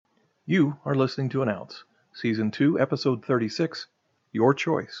You are listening to An Ounce, Season 2, Episode 36, Your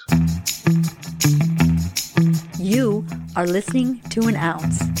Choice. You are listening to An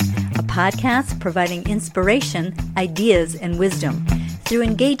Ounce, a podcast providing inspiration, ideas, and wisdom through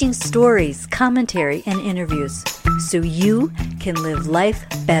engaging stories, commentary, and interviews, so you can live life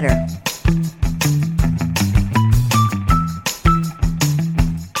better.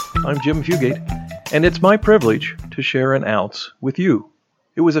 I'm Jim Fugate, and it's my privilege to share an ounce with you.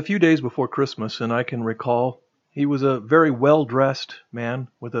 It was a few days before Christmas, and I can recall he was a very well-dressed man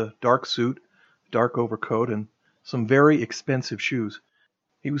with a dark suit, dark overcoat, and some very expensive shoes.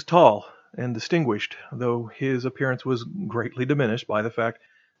 He was tall and distinguished, though his appearance was greatly diminished by the fact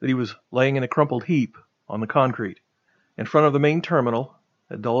that he was laying in a crumpled heap on the concrete in front of the main terminal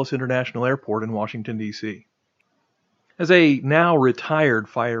at Dulles International Airport in Washington, D.C. As a now retired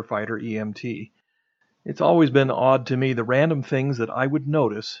firefighter EMT, it's always been odd to me the random things that I would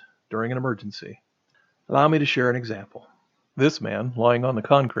notice during an emergency. Allow me to share an example. This man, lying on the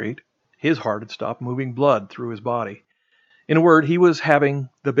concrete, his heart had stopped moving blood through his body. In a word, he was having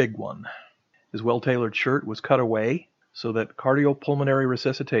the big one. His well-tailored shirt was cut away so that cardiopulmonary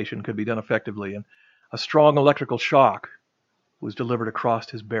resuscitation could be done effectively, and a strong electrical shock was delivered across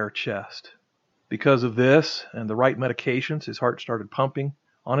his bare chest. Because of this and the right medications, his heart started pumping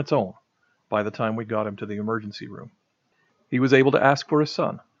on its own by the time we got him to the emergency room. He was able to ask for his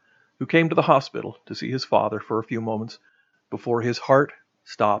son, who came to the hospital to see his father for a few moments before his heart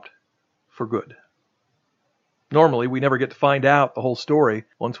stopped for good. Normally, we never get to find out the whole story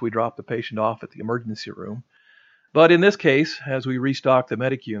once we drop the patient off at the emergency room. But in this case, as we restocked the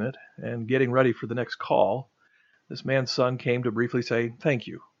medic unit and getting ready for the next call, this man's son came to briefly say thank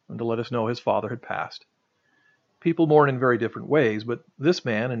you and to let us know his father had passed. People mourn in very different ways, but this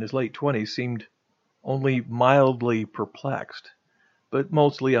man in his late 20s seemed only mildly perplexed, but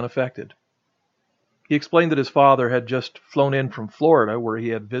mostly unaffected. He explained that his father had just flown in from Florida, where he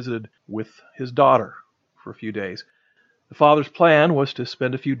had visited with his daughter for a few days. The father's plan was to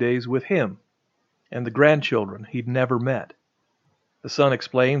spend a few days with him and the grandchildren he'd never met. The son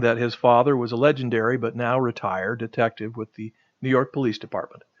explained that his father was a legendary but now retired detective with the New York Police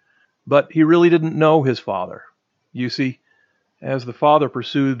Department. But he really didn't know his father. You see, as the father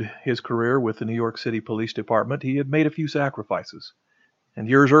pursued his career with the New York City Police Department, he had made a few sacrifices. And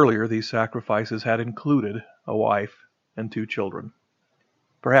years earlier, these sacrifices had included a wife and 2 children.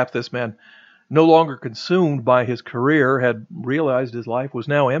 Perhaps this man, no longer consumed by his career, had realized his life was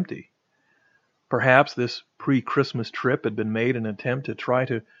now empty. Perhaps this pre-Christmas trip had been made in an attempt to try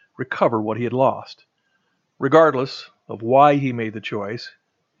to recover what he had lost. Regardless of why he made the choice,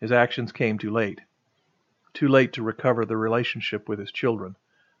 his actions came too late. Too late to recover the relationship with his children,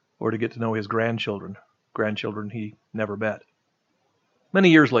 or to get to know his grandchildren he never met. Many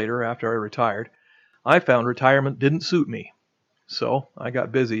years later, after I retired, I found retirement didn't suit me. So I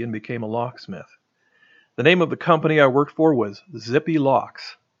got busy and became a locksmith. The name of the company I worked for was Zippy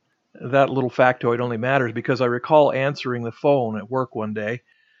Locks. That little factoid only matters because I recall answering the phone at work one day,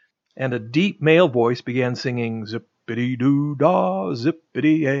 and a deep male voice began singing, "Zippity-doo-dah,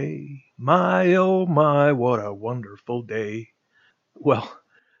 zippity-ay, my oh my, what a wonderful day." Well,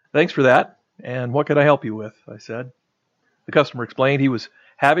 thanks for that, and what can I help you with? I said. The customer explained he was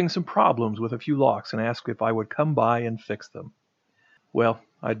having some problems with a few locks and asked if I would come by and fix them. Well,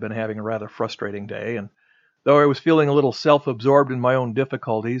 I'd been having a rather frustrating day, and though I was feeling a little self-absorbed in my own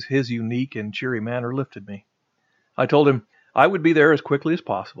difficulties, his unique and cheery manner lifted me. I told him I would be there as quickly as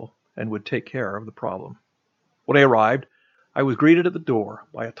possible and would take care of the problem. When I arrived, I was greeted at the door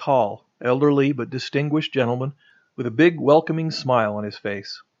by a tall, elderly but distinguished gentleman with a big welcoming smile on his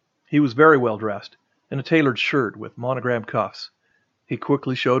face. He was very well dressed in a tailored shirt with monogrammed cuffs. He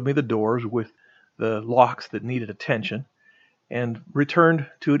quickly showed me the doors with the locks that needed attention and returned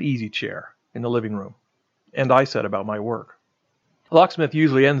to an easy chair in the living room, and I set about my work. A locksmith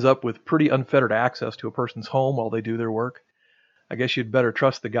usually ends up with pretty unfettered access to a person's home while they do their work. I guess you'd better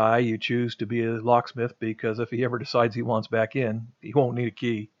trust the guy you choose to be a locksmith, because if he ever decides he wants back in, he won't need a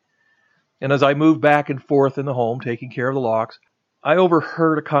key. And as I moved back and forth in the home, taking care of the locks, I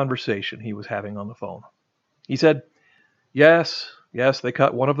overheard a conversation he was having on the phone. He said, Yes, they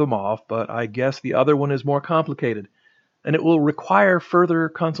cut one of them off, but I guess the other one is more complicated, and it will require further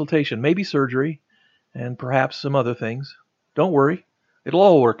consultation, maybe surgery, and perhaps some other things. Don't worry, it'll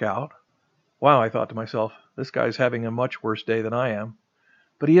all work out." Wow, I thought to myself, this guy's having a much worse day than I am.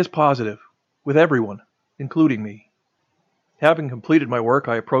 But he is positive, with everyone, including me. Having completed my work,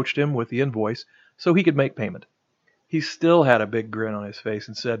 I approached him with the invoice so he could make payment. He still had a big grin on his face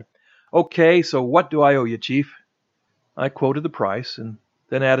and said, "Okay, so what do I owe you, Chief?" I quoted the price and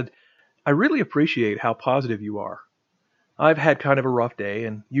then added, I really appreciate how positive you are. I've had kind of a rough day,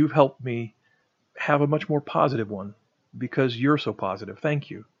 and you've helped me have a much more positive one because you're so positive.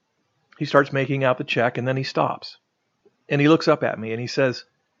 Thank you. He starts making out the check, and then he stops. And he looks up at me, and he says,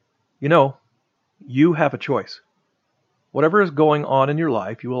 you know, you have a choice. Whatever is going on in your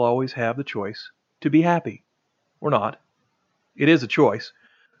life, you will always have the choice to be happy or not. It is a choice.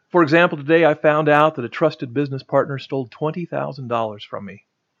 For example, today I found out that a trusted business partner stole $20,000 from me.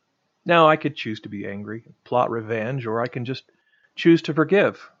 Now I could choose to be angry, plot revenge, or I can just choose to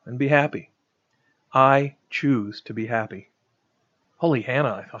forgive and be happy. I choose to be happy. Holy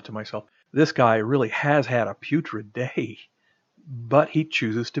Hannah, I thought to myself, this guy really has had a putrid day. But he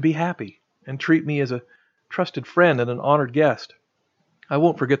chooses to be happy and treat me as a trusted friend and an honored guest. I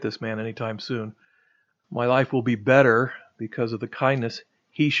won't forget this man anytime soon. My life will be better because of the kindness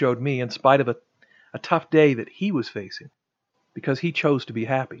he showed me in spite of a tough day that he was facing, because he chose to be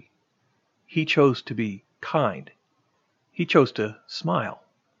happy. He chose to be kind. He chose to smile.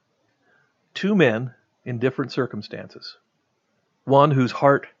 Two men in different circumstances. One whose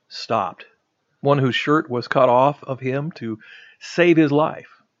heart stopped. One whose shirt was cut off of him to save his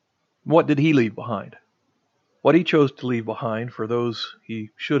life. What did he leave behind? What he chose to leave behind for those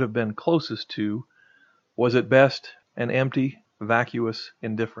he should have been closest to was at best an empty, vacuous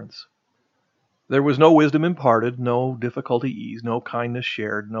indifference. There was no wisdom imparted, no difficulty eased, no kindness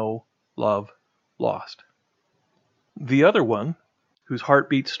shared, no love lost. The other one, whose heart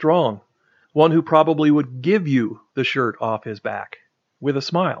beat strong, one who probably would give you the shirt off his back with a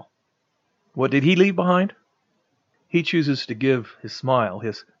smile. What did he leave behind? He chooses to give his smile,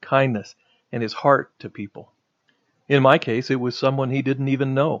 his kindness, and his heart to people. In my case, it was someone he didn't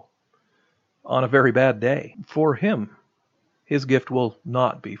even know on a very bad day. For him, his gift will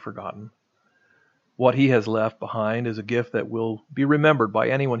not be forgotten. What he has left behind is a gift that will be remembered by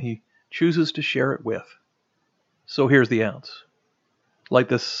anyone he chooses to share it with. So here's the ounce. Like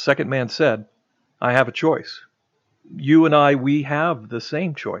the second man said, I have a choice. You and I, we have the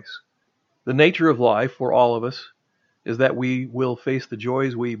same choice. The nature of life for all of us is that we will face the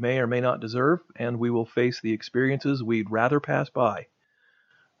joys we may or may not deserve, and we will face the experiences we'd rather pass by.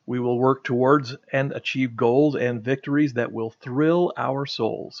 We will work towards and achieve goals and victories that will thrill our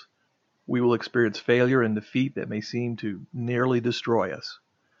souls. We will experience failure and defeat that may seem to nearly destroy us.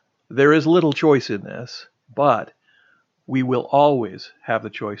 There is little choice in this, but we will always have the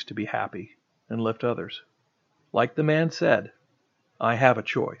choice to be happy and lift others. Like the man said, I have a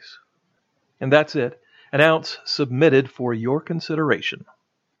choice. And that's it. An ounce submitted for your consideration.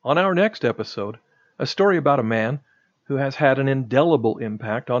 On our next episode, a story about a man who has had an indelible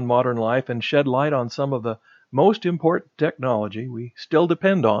impact on modern life and shed light on some of the most important technology we still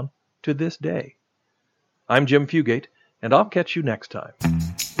depend on to this day. I'm Jim Fugate, and I'll catch you next time.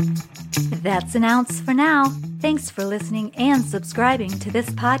 That's an ounce for now. Thanks for listening and subscribing to this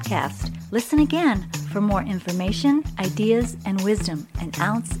podcast. Listen again for more information, ideas, and wisdom, an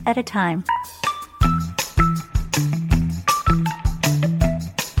ounce at a time.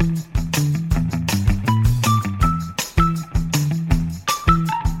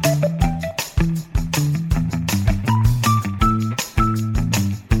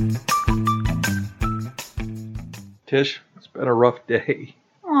 Tish, it's been a rough day.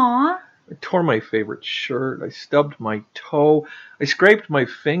 Aw. I tore my favorite shirt. I stubbed my toe. I scraped my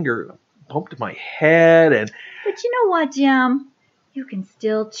finger. Bumped my head and... But you know what, Jim? You can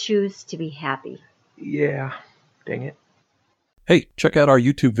still choose to be happy. Yeah, dang it. Hey, check out our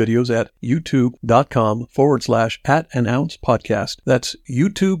YouTube videos at youtube.com/@an ounce podcast. That's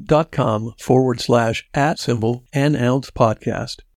youtube.com/@an ounce podcast.